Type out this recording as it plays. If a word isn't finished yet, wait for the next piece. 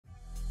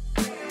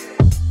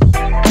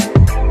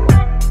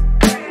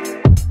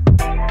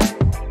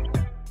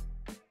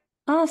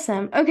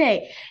Awesome.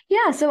 Okay.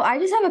 Yeah, so I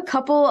just have a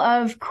couple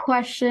of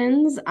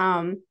questions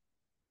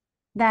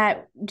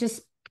that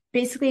just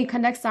basically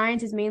conduct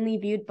science is mainly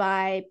viewed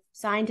by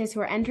scientists who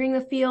are entering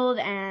the field,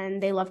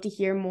 and they love to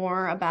hear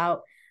more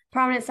about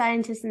prominent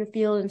scientists in the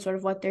field and sort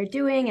of what they're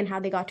doing and how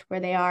they got to where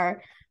they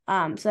are.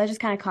 So that's just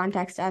kind of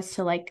context as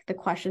to like the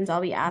questions I'll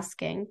be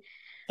asking.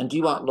 And do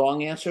you want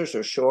long answers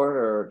or short,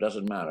 or does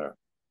it matter?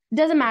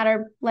 Doesn't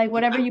matter, like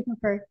whatever you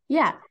prefer.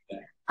 Yeah.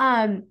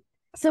 Um,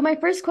 so my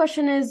first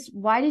question is,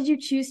 why did you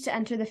choose to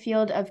enter the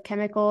field of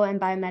chemical and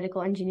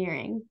biomedical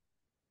engineering?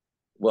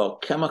 Well,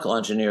 chemical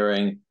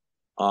engineering,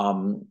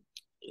 um,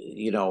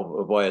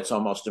 boy, it's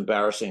almost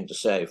embarrassing to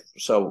say.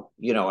 So,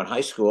 in high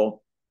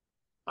school,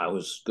 I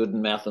was good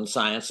in math and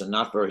science and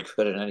not very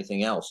good at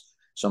anything else.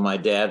 So my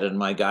dad and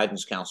my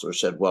guidance counselor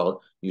said,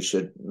 well, you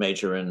should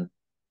major in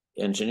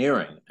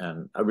engineering.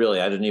 And I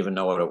didn't even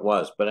know what it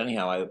was. But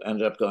anyhow, I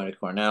ended up going to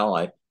Cornell.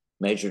 I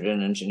majored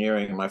in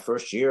engineering. My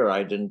first year,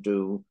 I didn't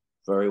do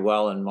very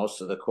well in most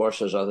of the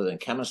courses other than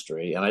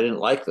chemistry. And I didn't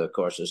like the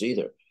courses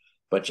either.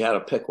 But you had to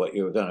pick what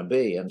you were going to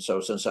be. And so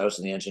since I was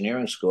in the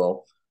engineering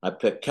school, I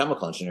picked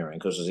chemical engineering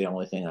because it was the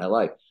only thing I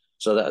liked.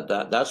 So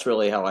that's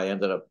really how I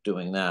ended up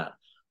doing that.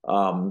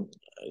 Um,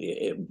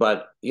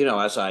 but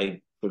as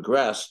I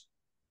progressed,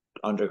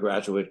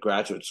 undergraduate,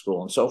 graduate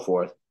school, and so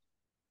forth,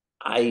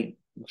 I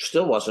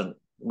still wasn't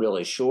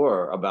really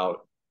sure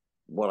about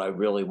what I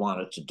really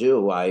wanted to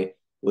do. I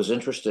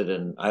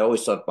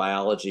always thought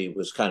biology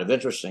was kind of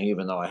interesting,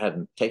 even though I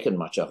hadn't taken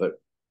much of it.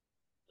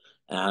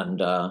 And,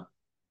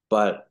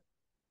 but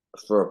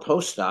for a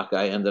postdoc,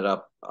 I ended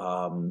up,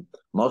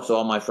 most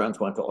all my friends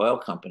went to oil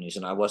companies,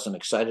 and I wasn't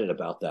excited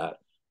about that.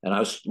 And I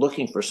was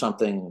looking for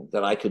something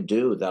that I could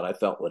do that I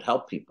felt would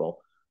help people.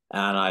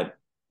 And I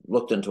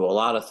looked into a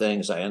lot of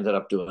things. I ended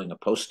up doing a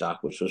postdoc,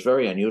 which was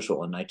very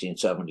unusual in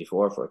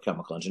 1974 for a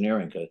chemical engineer,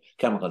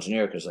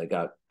 because they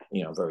got,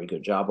 very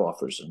good job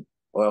offers in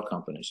oil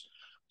companies.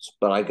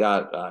 But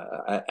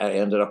I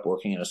ended up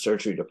working in a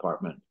surgery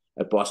department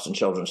at Boston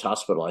Children's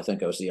Hospital. I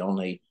think I was the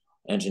only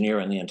engineer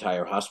in the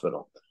entire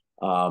hospital.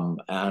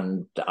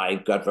 And I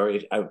got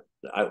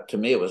to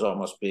me, it was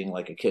almost being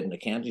like a kid in a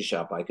candy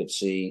shop. I could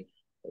see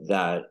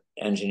that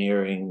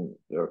engineering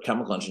or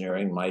chemical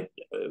engineering might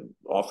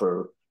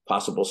offer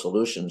possible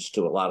solutions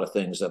to a lot of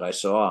things that I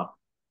saw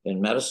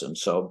in medicine.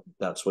 So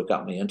that's what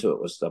got me into it,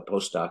 was the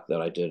postdoc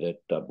that I did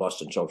at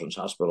Boston Children's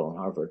Hospital in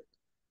Harvard.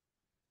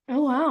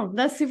 Oh wow,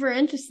 that's super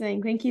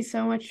interesting. Thank you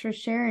so much for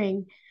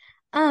sharing.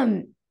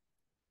 Um,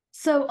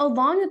 so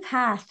along the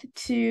path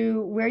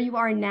to where you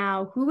are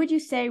now, who would you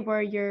say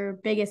were your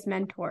biggest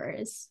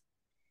mentors?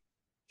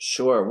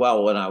 Sure.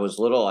 Well, when I was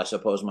little, I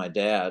suppose my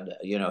dad,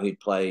 he'd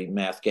play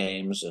math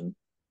games,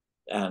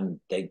 and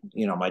they,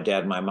 my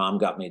dad and my mom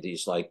got me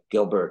these like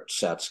Gilbert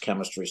sets,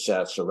 chemistry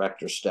sets,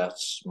 erector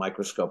sets,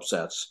 microscope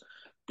sets,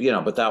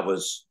 but that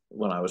was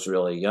when I was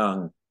really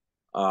young.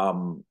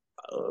 Um,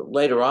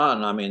 Later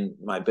on, I mean,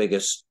 my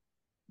biggest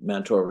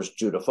mentor was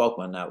Judah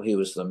Folkman. Now, he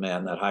was the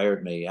man that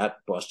hired me at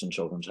Boston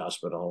Children's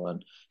Hospital,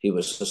 and he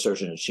was the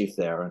surgeon in chief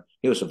there. And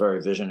he was a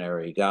very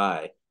visionary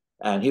guy.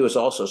 And he was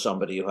also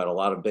somebody who had a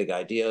lot of big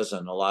ideas,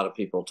 and a lot of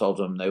people told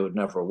him they would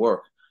never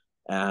work.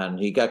 And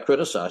he got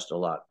criticized a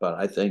lot. But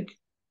I think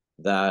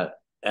that,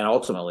 and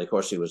ultimately, of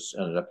course,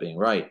 ended up being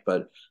right.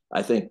 But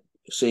I think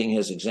seeing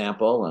his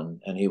example,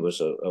 and he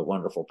was a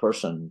wonderful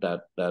person,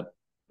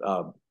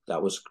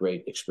 that was a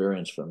great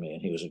experience for me,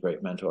 and he was a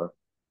great mentor.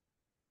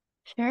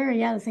 Sure,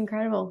 yeah, that's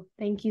incredible.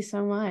 Thank you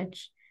so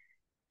much.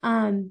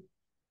 Um,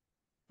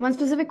 One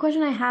specific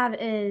question I have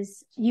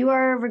is, you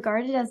are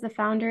regarded as the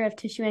founder of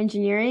tissue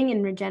engineering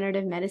and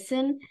regenerative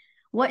medicine.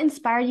 What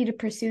inspired you to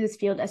pursue this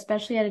field,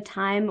 especially at a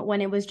time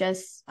when it was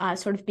just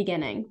sort of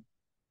beginning?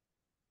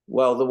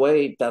 Well, the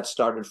way that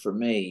started for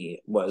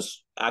me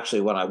was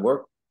actually when I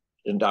worked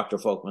in Dr.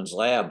 Folkman's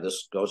lab.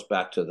 This goes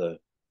back to the,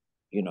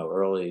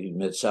 early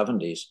mid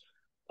 70s.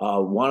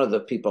 One of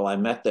the people I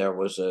met there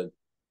was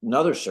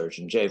another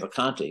surgeon, Jay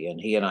Vacanti, and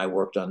he and I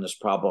worked on this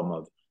problem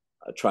of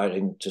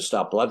trying to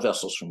stop blood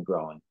vessels from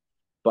growing.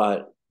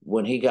 But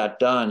when he got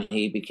done,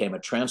 he became a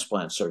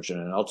transplant surgeon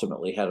and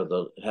ultimately head of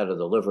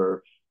the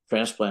liver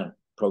transplant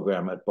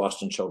program at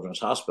Boston Children's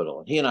Hospital.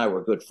 And he and I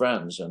were good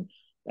friends,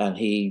 and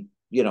he,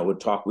 we'd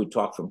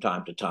talk from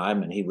time to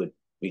time, and he would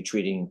be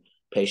treating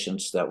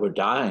patients that were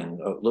dying,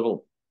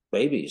 little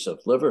babies of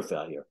liver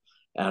failure.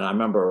 And I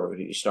remember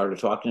he started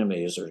talking to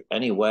me, is there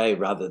any way,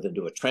 rather than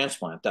do a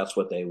transplant, that's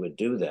what they would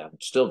do then,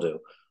 still do.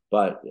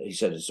 But he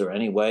said, is there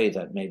any way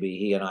that maybe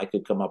he and I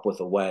could come up with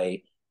a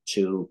way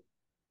to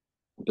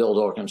build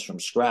organs from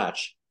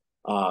scratch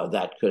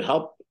that could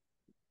help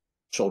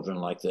children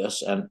like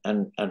this, and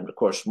of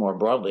course more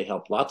broadly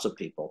help lots of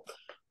people.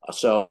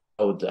 So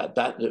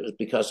that is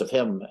because of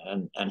him,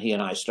 and he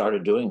and I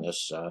started doing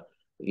this, a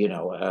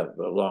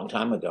long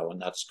time ago,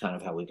 and that's kind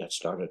of how we got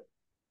started.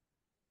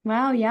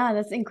 Wow, yeah,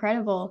 that's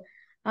incredible.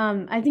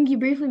 I think you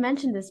briefly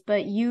mentioned this,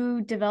 but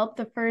you developed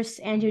the first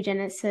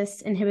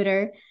angiogenesis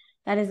inhibitor,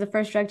 that is the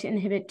first drug to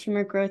inhibit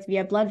tumor growth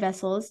via blood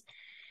vessels.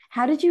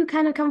 How did you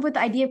kind of come up with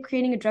the idea of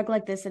creating a drug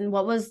like this, and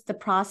what was the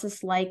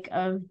process like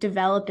of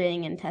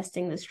developing and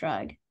testing this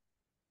drug?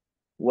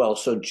 Well,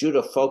 so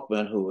Judah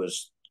Folkman, who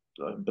was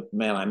the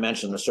man I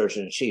mentioned, the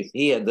surgeon in chief,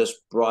 he had this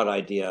broad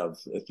idea of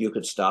if you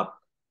could stop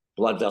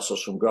blood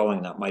vessels from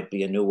growing, that might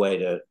be a new way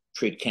to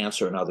treat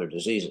cancer and other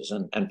diseases.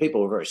 And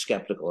people were very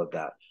skeptical of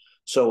that.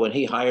 So when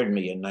he hired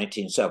me in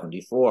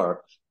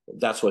 1974,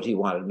 that's what he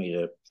wanted me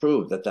to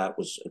prove, that that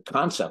was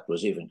concept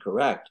was even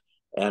correct.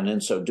 And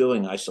in so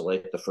doing,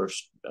 isolate the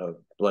first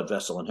blood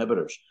vessel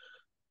inhibitors.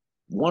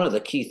 One of the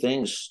key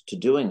things to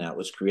doing that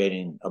was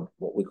creating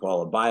what we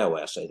call a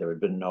bioassay. There had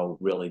been no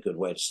really good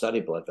way to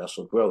study blood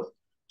vessel growth.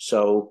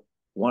 So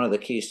one of the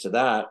keys to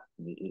that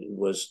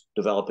was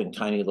developing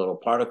tiny little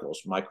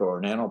particles, micro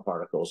or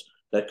nanoparticles,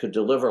 that could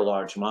deliver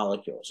large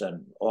molecules.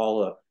 And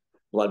all the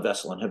blood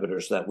vessel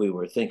inhibitors that we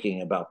were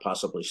thinking about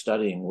possibly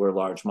studying were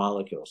large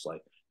molecules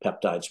like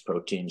peptides,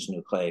 proteins,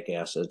 nucleic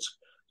acids,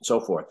 and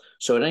so forth.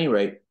 So at any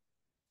rate,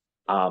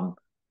 um,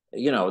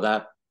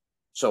 that,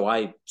 so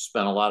I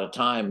spent a lot of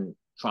time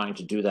trying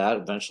to do that.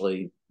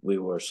 Eventually, we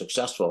were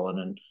successful. And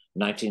in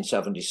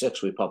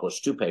 1976, we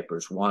published two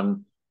papers,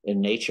 one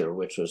in Nature,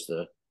 which was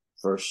the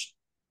first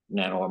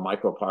nano or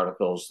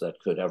microparticles that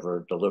could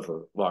ever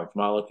deliver large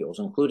molecules,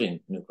 including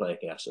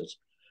nucleic acids.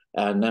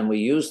 And then we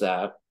used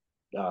that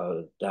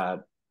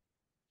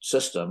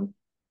system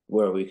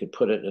where we could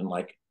put it in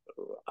like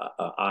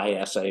an eye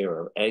assay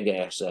or egg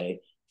assay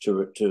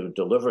to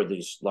deliver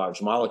these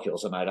large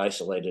molecules. And I'd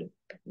isolated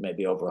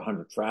maybe over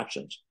 100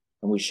 fractions.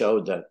 And we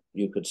showed that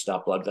you could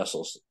stop blood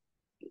vessels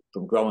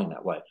from growing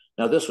that way.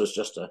 Now, this was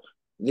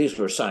these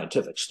were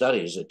scientific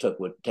studies.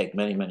 Would take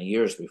many, many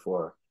years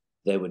before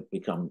they would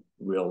become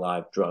real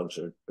live drugs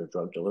or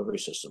drug delivery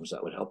systems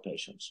that would help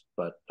patients.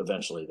 But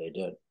eventually they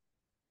did.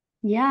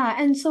 Yeah.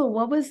 And so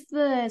what was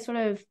the sort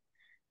of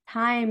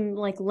time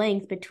like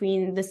length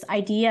between this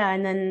idea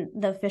and then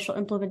the official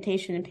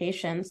implementation in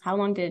patients? How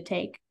long did it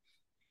take?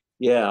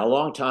 Yeah, a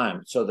long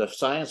time. So the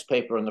science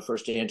paper on the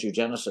first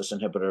angiogenesis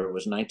inhibitor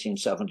was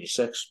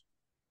 1976.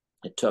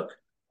 It took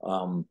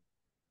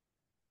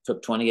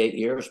 28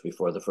 years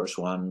before the first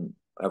one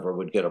ever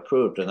would get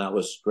approved, and that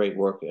was great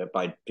work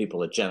by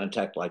people at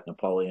Genentech like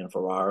Napoleon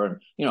Farrar,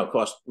 and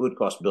would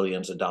cost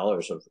billions of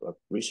dollars of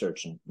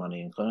research and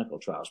money in clinical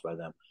trials by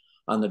them.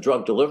 On the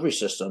drug delivery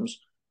systems,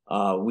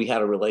 we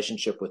had a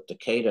relationship with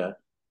Takeda,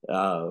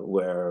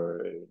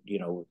 where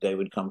they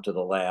would come to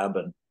the lab,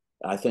 and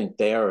I think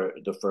they are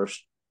the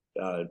first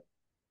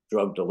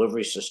drug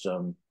delivery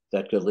system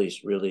that could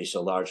release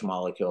a large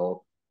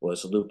molecule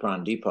was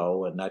Lupron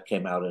Depot, and that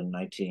came out in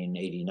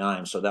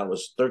 1989. So that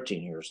was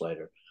 13 years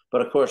later.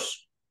 But of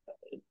course,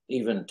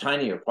 even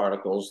tinier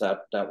particles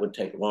that would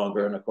take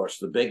longer. And of course,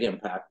 the big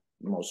impact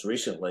most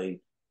recently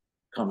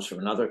comes from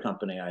another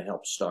company I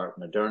helped start,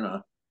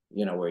 Moderna,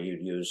 where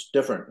you'd use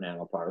different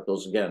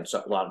nanoparticles. Again,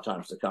 so a lot of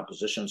times the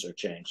compositions are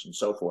changed and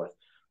so forth.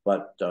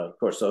 But of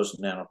course, those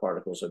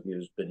nanoparticles have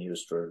been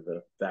used for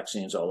the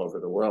vaccines all over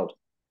the world.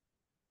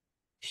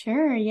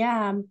 Sure,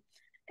 yeah.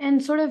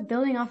 And sort of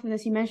building off of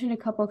this, you mentioned a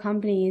couple of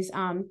companies.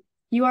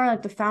 You are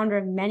like the founder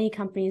of many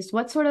companies.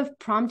 What sort of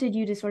prompted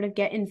you to sort of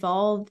get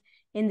involved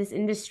in this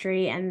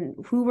industry, and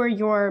who were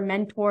your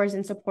mentors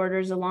and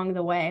supporters along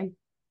the way?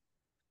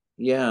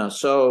 Yeah.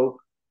 So,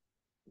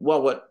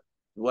 well,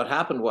 what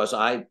happened was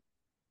I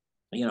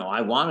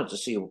wanted to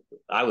see.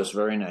 I was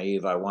very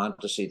naive. I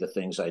wanted to see the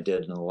things I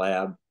did in the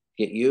lab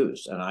get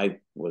used, and I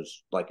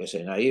was, like I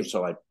say, naive.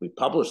 So we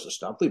published the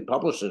stuff. We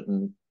published it,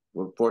 and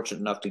we're fortunate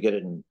enough to get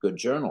it in good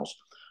journals,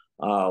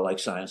 like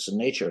Science and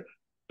Nature.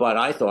 But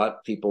I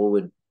thought people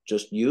would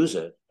just use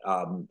it,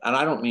 and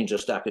I don't mean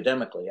just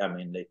academically. I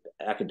mean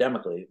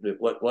academically,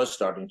 what was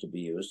starting to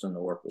be used, and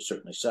the work was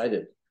certainly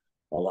cited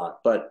a lot.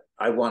 But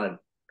I wanted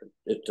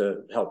it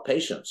to help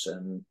patients,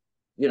 and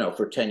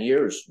for 10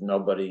 years,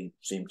 nobody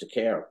seemed to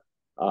care.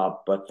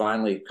 But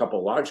finally, a couple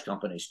of large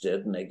companies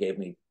did, and they gave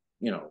me,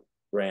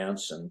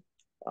 grants and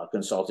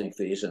consulting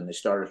fees, and they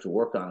started to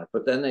work on it.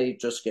 But then they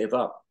just gave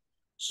up.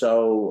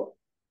 So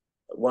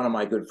one of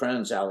my good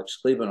friends, Alex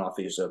Klebanoff,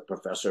 he's a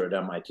professor at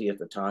MIT at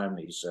the time,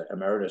 he's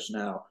emeritus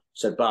now,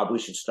 said, Bob, we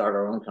should start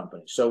our own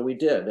company. So we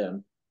did,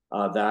 and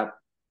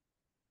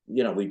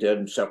we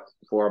did.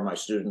 Four of my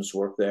students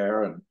worked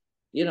there, and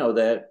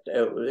that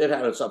it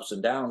had its ups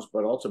and downs,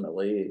 but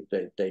ultimately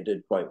they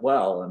did quite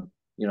well. And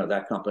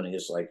that company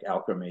is like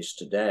Alkermes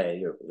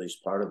today, or at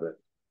least part of it.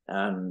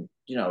 And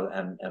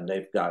and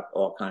they've got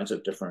all kinds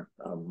of different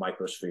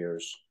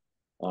microspheres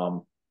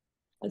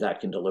that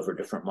can deliver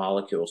different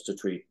molecules to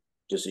treat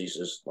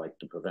diseases, like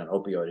to prevent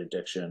opioid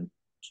addiction,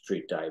 to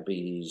treat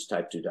diabetes,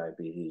 type 2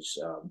 diabetes,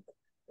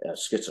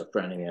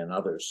 schizophrenia, and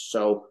others.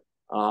 So,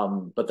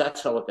 but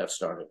that's how it got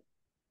started.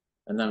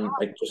 And then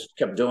I just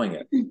kept doing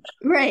it.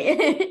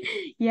 Right.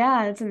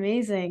 Yeah, it's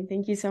amazing.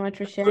 Thank you so much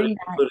for sharing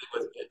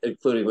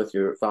Including with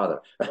your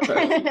father.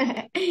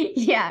 that.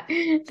 Yeah,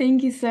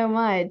 thank you so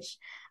much.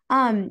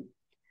 Um,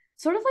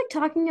 Sort of like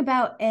talking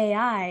about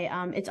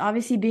AI, it's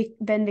obviously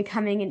been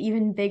becoming an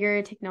even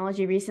bigger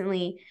technology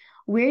recently.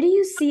 Where do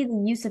you see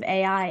the use of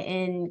AI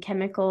in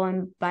chemical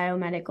and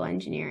biomedical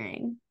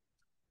engineering?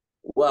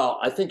 Well,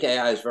 I think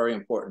AI is very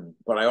important,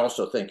 but I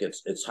also think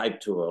it's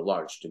hyped to a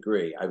large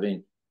degree. I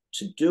mean,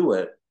 to do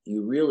it,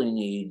 you really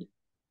need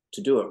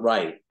to do it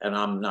right. And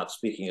I'm not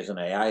speaking as an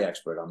AI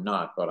expert, I'm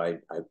not, but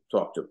I've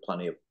talked to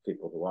plenty of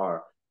people who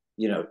are.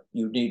 You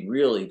need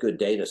really good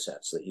data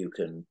sets that you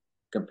can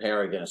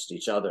compare against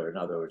each other. In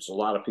other words, a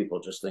lot of people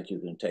just think you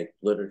can take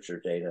literature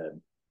data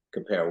and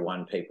compare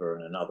one paper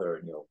and another,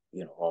 and you'll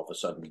all of a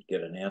sudden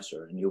get an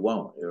answer, and you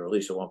won't, or at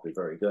least it won't be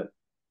very good.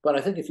 But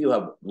I think if you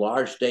have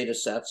large data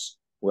sets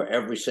where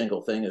every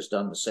single thing is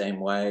done the same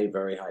way,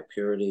 very high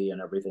purity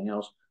and everything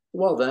else,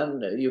 well,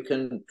 then you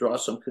can draw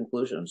some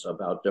conclusions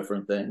about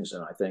different things.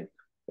 And I think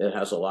it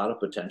has a lot of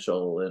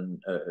potential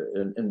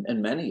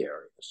in many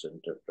areas,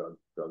 in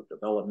drug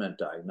development,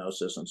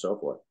 diagnosis, and so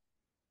forth.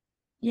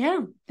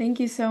 Yeah, thank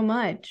you so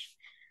much.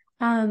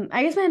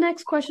 I guess my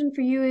next question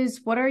for you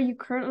is what are you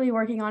currently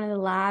working on in the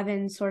lab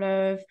and sort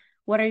of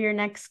what are your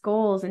next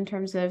goals in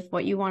terms of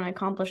what you want to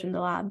accomplish in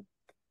the lab?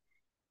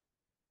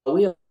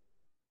 We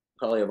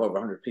probably have over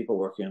 100 people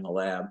working in the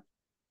lab.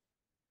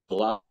 A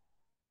lot,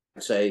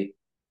 I'd say,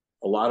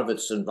 a lot of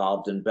it's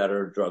involved in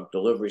better drug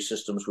delivery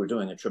systems. We're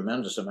doing a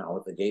tremendous amount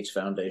with the Gates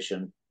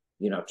Foundation,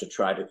 to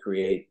try to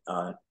create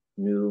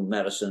new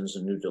medicines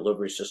and new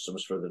delivery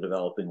systems for the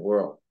developing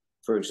world,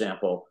 for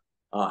example.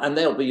 And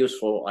they'll be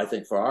useful, I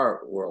think, for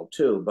our world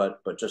too.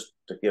 But just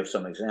to give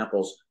some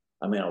examples,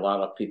 I mean, a lot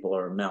of people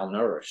are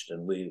malnourished,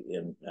 and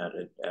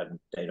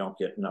they don't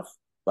get enough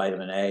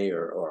vitamin A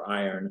or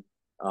iron.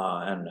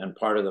 And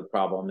part of the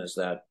problem is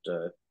that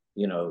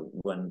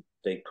when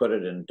they put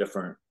it in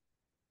different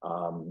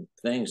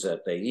things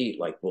that they eat,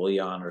 like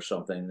bouillon or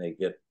something, they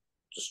get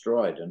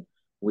destroyed. And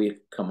we've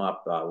come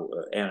up,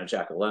 Anna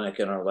Jakulenik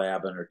in our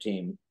lab and her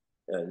team,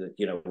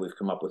 we've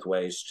come up with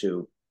ways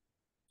to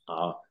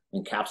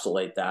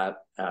encapsulate that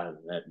and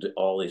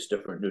all these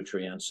different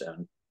nutrients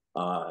and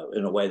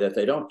in a way that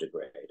they don't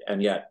degrade.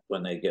 And yet,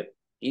 when they get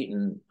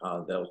eaten,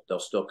 they'll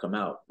still come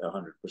out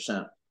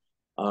 100%.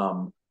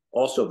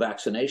 Also,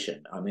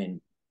 vaccination. I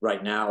mean,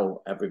 right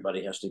now,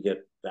 everybody has to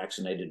get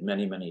vaccinated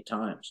many, many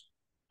times.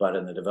 But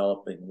in the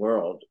developing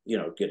world,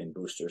 getting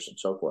boosters and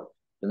so forth.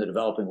 In the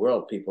developing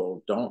world,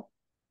 people don't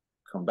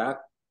come back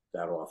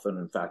that often.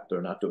 In fact,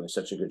 they're not doing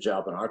such a good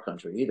job in our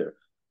country either.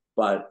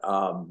 But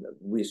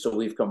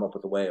we've come up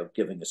with a way of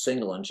giving a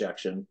single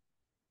injection,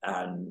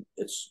 and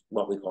it's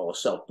what we call a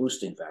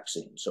self-boosting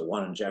vaccine. So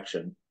one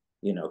injection,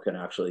 can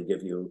actually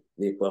give you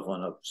the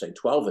equivalent of, say,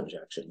 12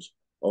 injections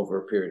over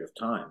a period of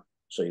time.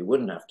 So you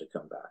wouldn't have to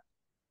come back.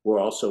 We're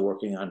also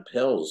working on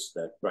pills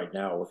that right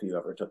now, if you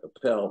ever took a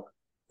pill,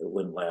 it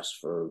wouldn't last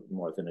for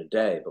more than a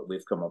day, but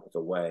we've come up with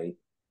a way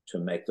to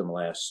make them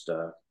last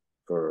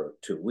for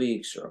 2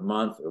 weeks or a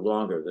month or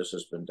longer. This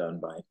has been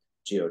done by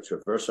Gio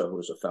Traverso,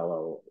 who's a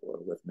fellow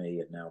with me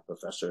and now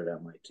professor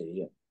at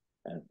MIT,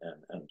 and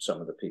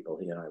some of the people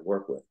he and I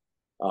work with.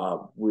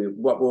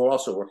 We're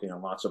also working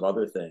on lots of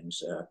other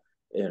things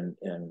in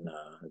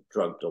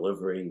drug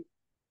delivery.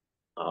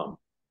 We're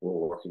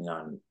working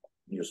on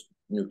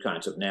new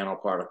kinds of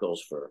nanoparticles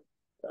for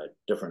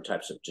different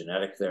types of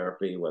genetic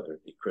therapy, whether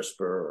it be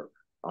CRISPR or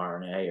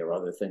RNA or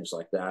other things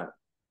like that.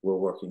 We're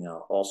working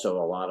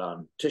also a lot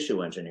on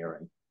tissue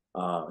engineering,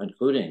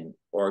 including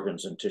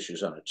organs and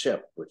tissues on a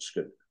chip, which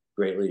could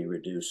greatly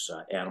reduce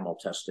animal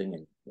testing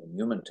and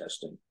human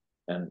testing.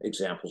 And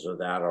examples of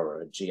that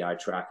are a GI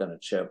tract on a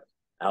chip.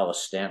 Alice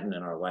Stanton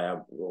in our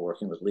lab, we're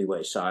working with Li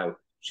Wei Sai.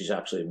 She's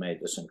actually made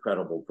this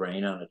incredible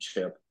brain on a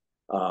chip.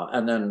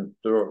 And then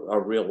there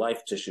are real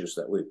life tissues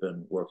that we've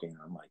been working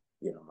on, like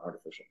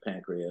artificial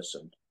pancreas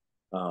and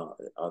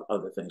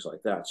other things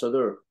like that. So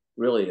there are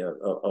really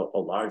a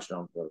large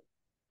number of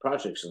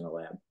projects in the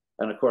lab.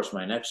 And of course,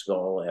 my next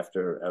goal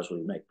as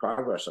we make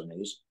progress on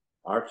these,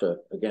 are to,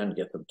 again,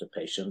 get them to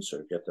patients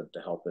or get them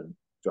to help in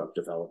drug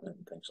development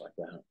and things like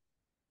that.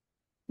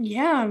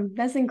 Yeah,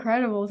 that's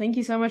incredible. Thank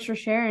you so much for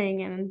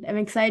sharing, and I'm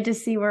excited to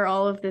see where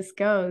all of this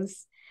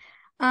goes.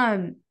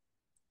 Um,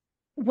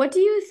 what do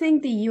you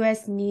think the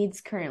US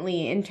needs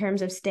currently in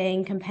terms of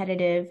staying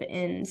competitive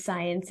in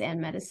science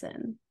and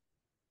medicine?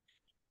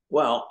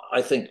 Well,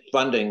 I think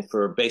funding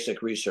for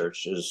basic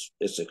research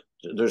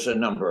there's a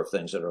number of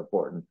things that are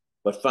important,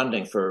 but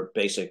funding for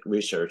basic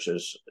research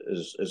is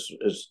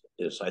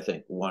I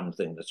think one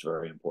thing that's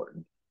very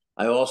important.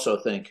 I also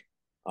think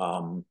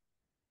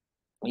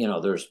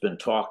there's been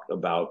talk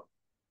about,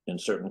 in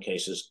certain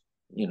cases,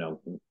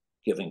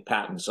 giving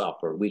patents up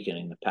or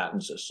weakening the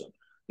patent system.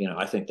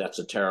 I think that's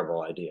a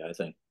terrible idea. I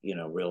think,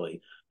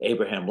 really,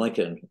 Abraham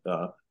Lincoln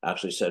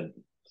actually said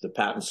the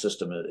patent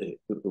system,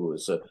 who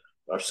was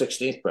our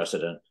 16th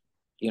president,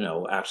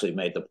 actually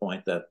made the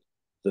point that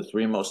the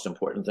three most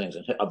important things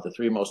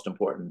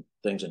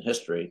in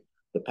history,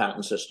 the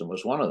patent system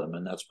was one of them.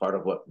 And that's part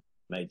of what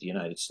made the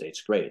United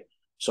States great.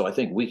 So I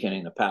think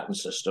weakening the patent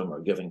system or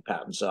giving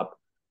patents up,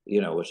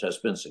 which has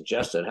been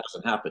suggested,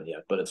 hasn't happened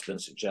yet, but it's been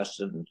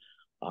suggested. And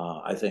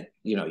I think,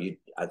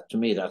 to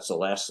me, that's the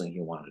last thing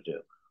you want to do.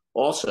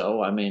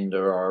 Also, I mean,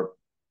 there are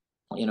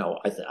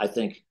I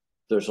think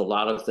there's a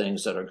lot of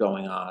things that are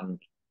going on,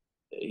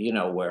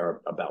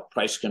 where about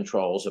price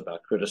controls,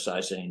 about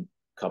criticizing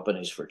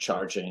companies for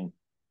charging.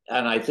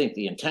 And I think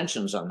the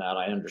intentions on that,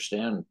 I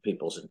understand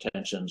people's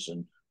intentions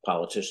and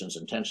politicians'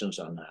 intentions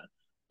on that.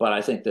 But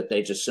I think that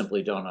they just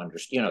simply don't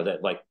understand,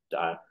 that like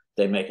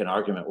they make an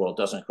argument, well, it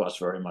doesn't cost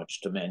very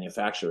much to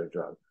manufacture a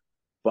drug.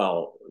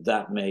 Well,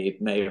 that may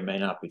or may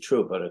not be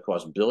true, but it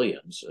costs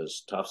billions,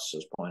 as Tufts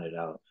has pointed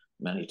out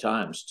many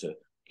times, to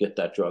get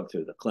that drug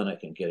through the clinic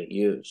and get it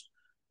used.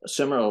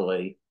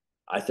 Similarly,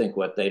 I think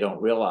what they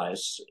don't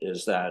realize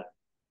is that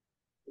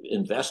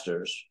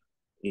investors,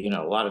 a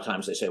lot of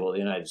times they say, well, the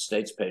United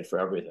States paid for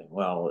everything.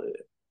 Well,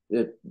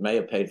 it may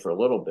have paid for a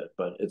little bit,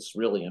 but it's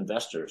really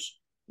investors,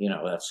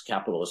 that's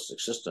capitalistic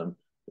system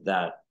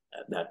that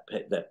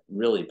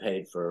really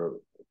paid for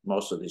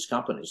most of these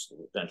companies,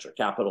 venture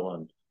capital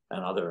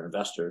and other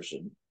investors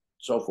and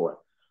so forth.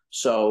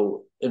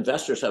 So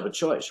investors have a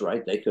choice,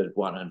 right? They could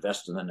want to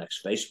invest in the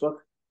next Facebook,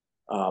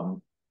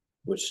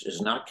 which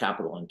is not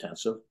capital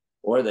intensive,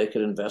 or they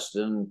could invest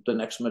in the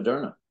next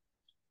Moderna.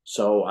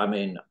 So, I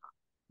mean,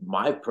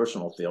 my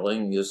personal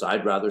feeling is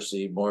I'd rather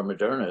see more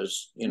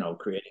Modernas,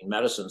 creating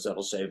medicines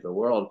that'll save the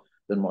world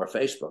than more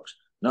Facebooks.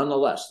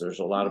 Nonetheless, there's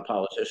a lot of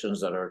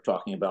politicians that are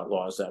talking about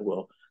laws that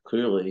will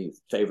clearly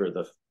favor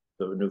the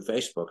new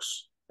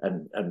Facebooks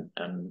and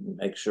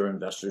make sure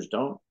investors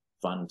don't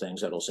fund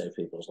things that'll save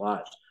people's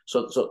lives.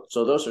 So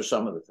those are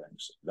some of the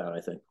things that I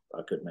think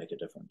could make a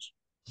difference.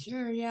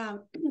 Sure, yeah.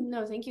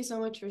 No, thank you so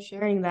much for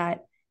sharing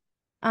that.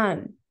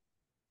 Um,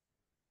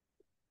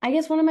 I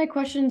guess one of my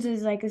questions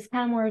is like it's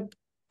kind of more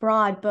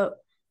broad, but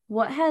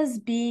what has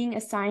being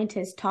a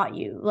scientist taught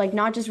you? Like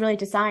not just related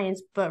to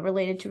science, but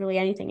related to really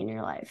anything in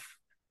your life.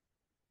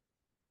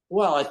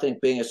 Well, I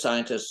think being a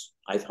scientist,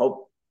 I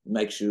hope,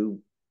 makes you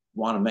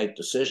want to make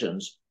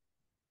decisions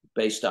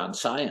based on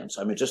science.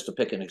 I mean, just to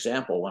pick an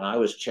example, when I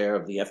was chair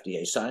of the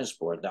FDA Science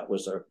Board, that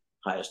was their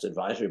highest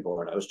advisory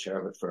board. I was chair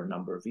of it for a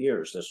number of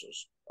years. This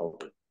was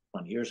over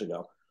 20 years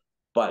ago.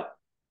 But,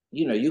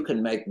 you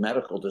can make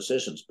medical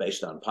decisions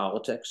based on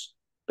politics,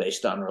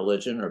 based on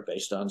religion, or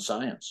based on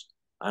science.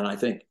 And I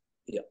think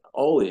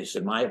always,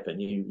 in my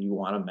opinion, you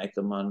want to make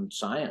them on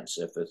science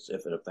if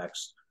it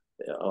affects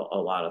a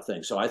lot of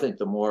things. So I think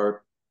the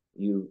more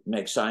you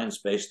make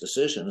science-based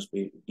decisions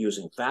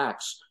using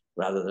facts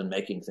rather than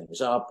making things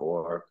up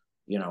or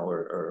and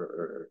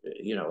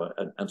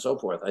so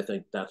forth, I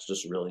think that's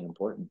just really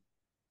important.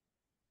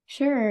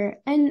 Sure.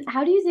 And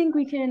how do you think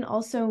we can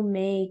also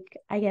make,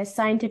 I guess,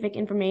 scientific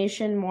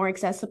information more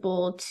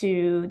accessible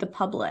to the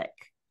public?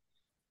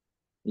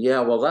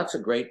 Yeah, well, that's a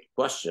great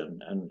question,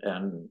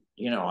 and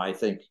I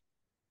think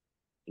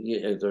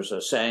there's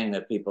a saying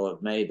that people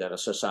have made that a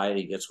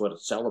society gets what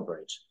it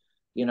celebrates.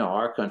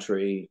 Our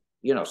country,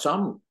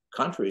 some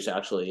countries,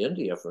 actually,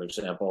 India, for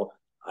example.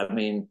 I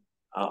mean,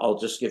 I'll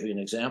just give you an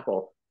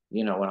example.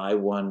 When I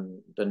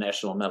won the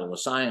National Medal of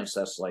Science,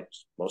 that's like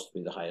supposed to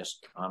be the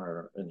highest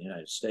honor in the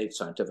United States,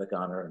 scientific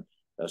honor. And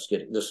this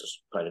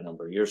is quite a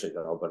number of years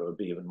ago, but it would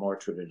be even more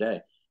true today.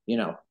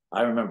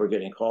 I remember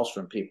getting calls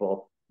from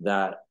people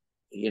that,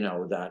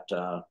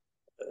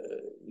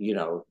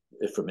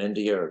 from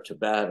India or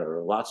Tibet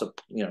or lots of,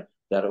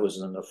 that it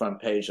was in the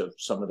front page of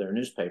some of their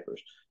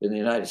newspapers. In the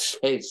United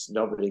States,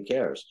 nobody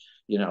cares,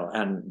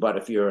 but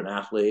if you're an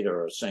athlete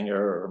or a singer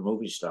or a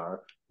movie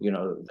star,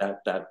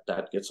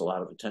 that gets a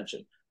lot of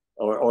attention,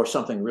 or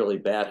something really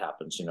bad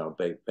happens,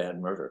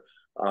 bad murder.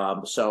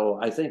 So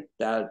I think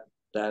that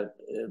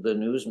the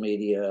news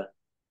media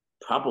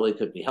probably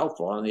could be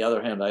helpful. On the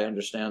other hand, I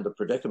understand the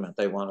predicament.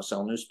 They want to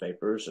sell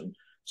newspapers and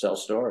sell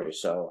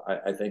stories. So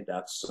I think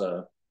that's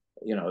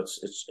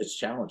it's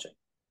challenging.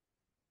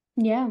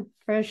 Yeah,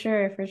 for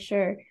sure, for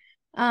sure.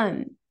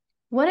 Um,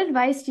 what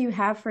advice do you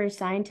have for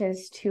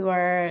scientists who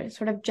are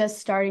sort of just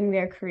starting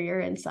their career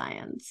in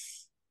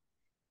science?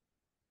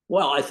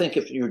 Well, I think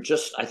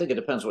I think it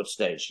depends what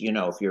stage.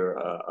 If you're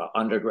an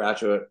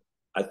undergraduate,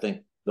 I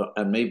think,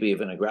 and maybe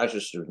even a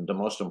graduate student, the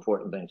most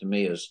important thing to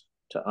me is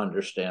to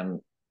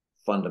understand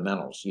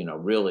fundamentals.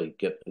 Really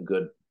get a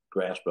good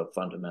grasp of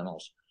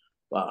fundamentals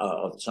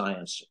of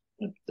science,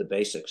 the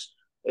basics.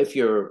 If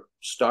you're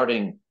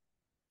starting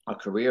a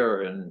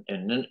career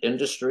in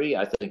industry,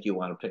 I think you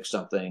want to pick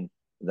something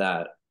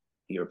that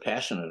you're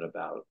passionate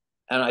about.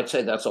 And I'd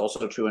say that's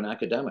also true in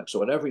academics. So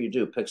whatever you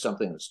do, pick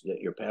something that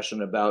you're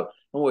passionate about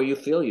and where you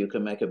feel you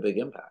can make a big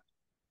impact.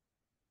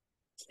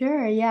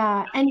 Sure,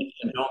 yeah. And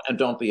And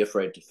don't be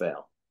afraid to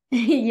fail.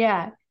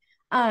 yeah.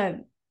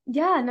 Um,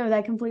 yeah, no,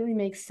 that completely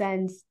makes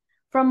sense.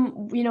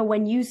 From,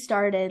 when you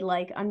started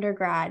like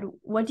undergrad,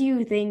 what do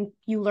you think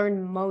you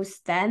learned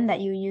most then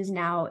that you use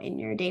now in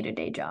your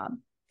day-to-day job?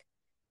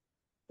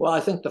 Well, I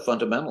think the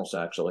fundamentals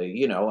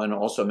actually, and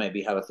also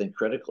maybe how to think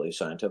critically,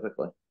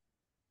 scientifically.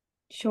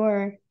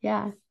 Sure,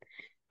 yeah.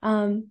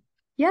 Um,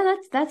 yeah,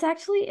 that's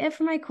actually it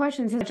for my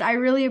questions. I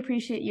really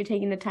appreciate you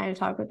taking the time to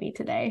talk with me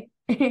today.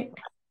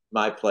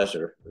 My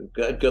pleasure.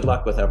 Good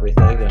luck with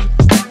everything.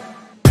 And